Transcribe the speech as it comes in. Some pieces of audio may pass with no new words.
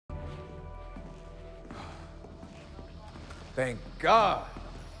Thank God.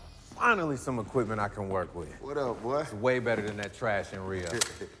 Finally some equipment I can work with. What up, boy? It's way better than that trash in Rio.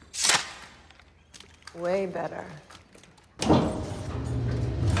 Way better.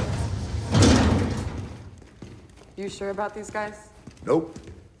 You sure about these guys? Nope.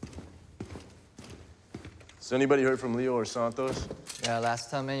 Has anybody heard from Leo or Santos? Yeah,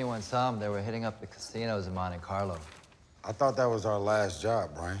 last time anyone saw them, they were hitting up the casinos in Monte Carlo. I thought that was our last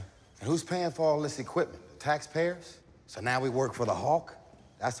job, Brian. And who's paying for all this equipment? The taxpayers? So now we work for the Hawk?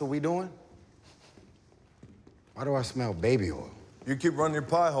 That's what we doing? Why do I smell baby oil? You keep running your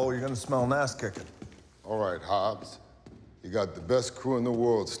pie hole, you're gonna smell an ass kicking. All right, Hobbs. You got the best crew in the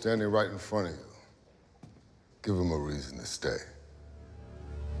world standing right in front of you. Give them a reason to stay.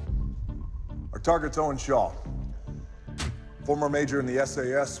 Our target's Owen Shaw. Former major in the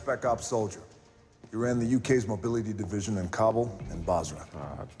SAS, Spec Ops soldier. He ran the UK's mobility division in Kabul and Basra.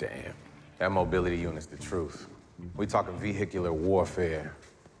 Oh, damn. That mobility unit's the truth. We talking vehicular warfare.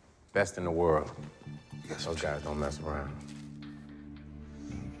 Best in the world. Those guys don't mess around.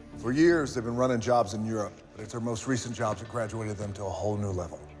 For years, they've been running jobs in Europe, but it's their most recent jobs that graduated them to a whole new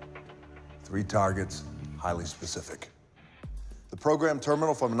level. 3 targets, highly specific. The program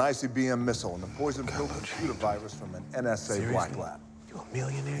terminal from an ICBM missile and the poison-filled computer virus from an NSA black lab. You a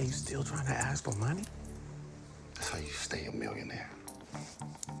millionaire? You still trying to ask for money? That's how you stay a millionaire.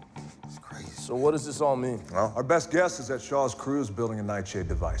 It's crazy. So what does this all mean? Well, our best guess is that Shaw's crew is building a Nightshade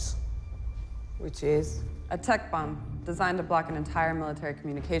device. Which is? A tech bomb designed to block an entire military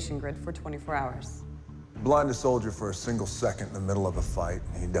communication grid for 24 hours. You blind a soldier for a single second in the middle of a fight,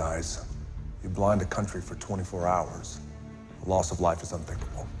 and he dies. You blind a country for 24 hours. The loss of life is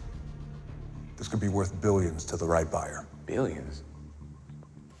unthinkable. This could be worth billions to the right buyer. Billions?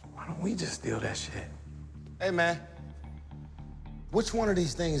 Why don't we just steal that shit? Hey, man. Which one of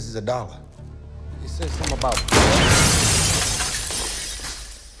these things is $1? You said something about...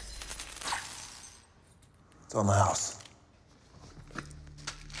 It's on the house.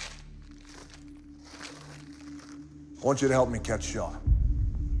 I want you to help me catch Shaw.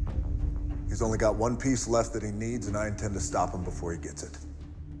 He's only got one piece left that he needs, and I intend to stop him before he gets it.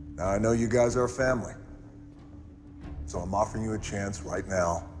 Now, I know you guys are a family, so I'm offering you a chance right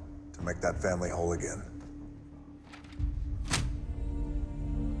now to make that family whole again.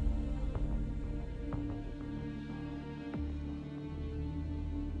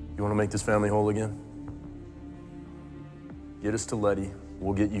 You want to make this family whole again? Get us to Letty.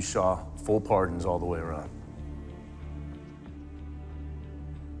 We'll get you Shaw. Full pardons all the way around.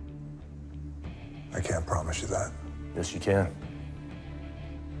 I can't promise you that. Yes, you can.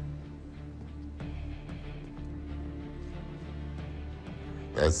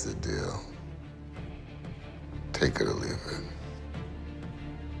 That's the deal. Take it or leave it.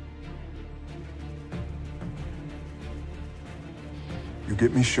 You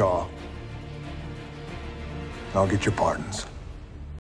get me Shaw, and I'll get your pardons.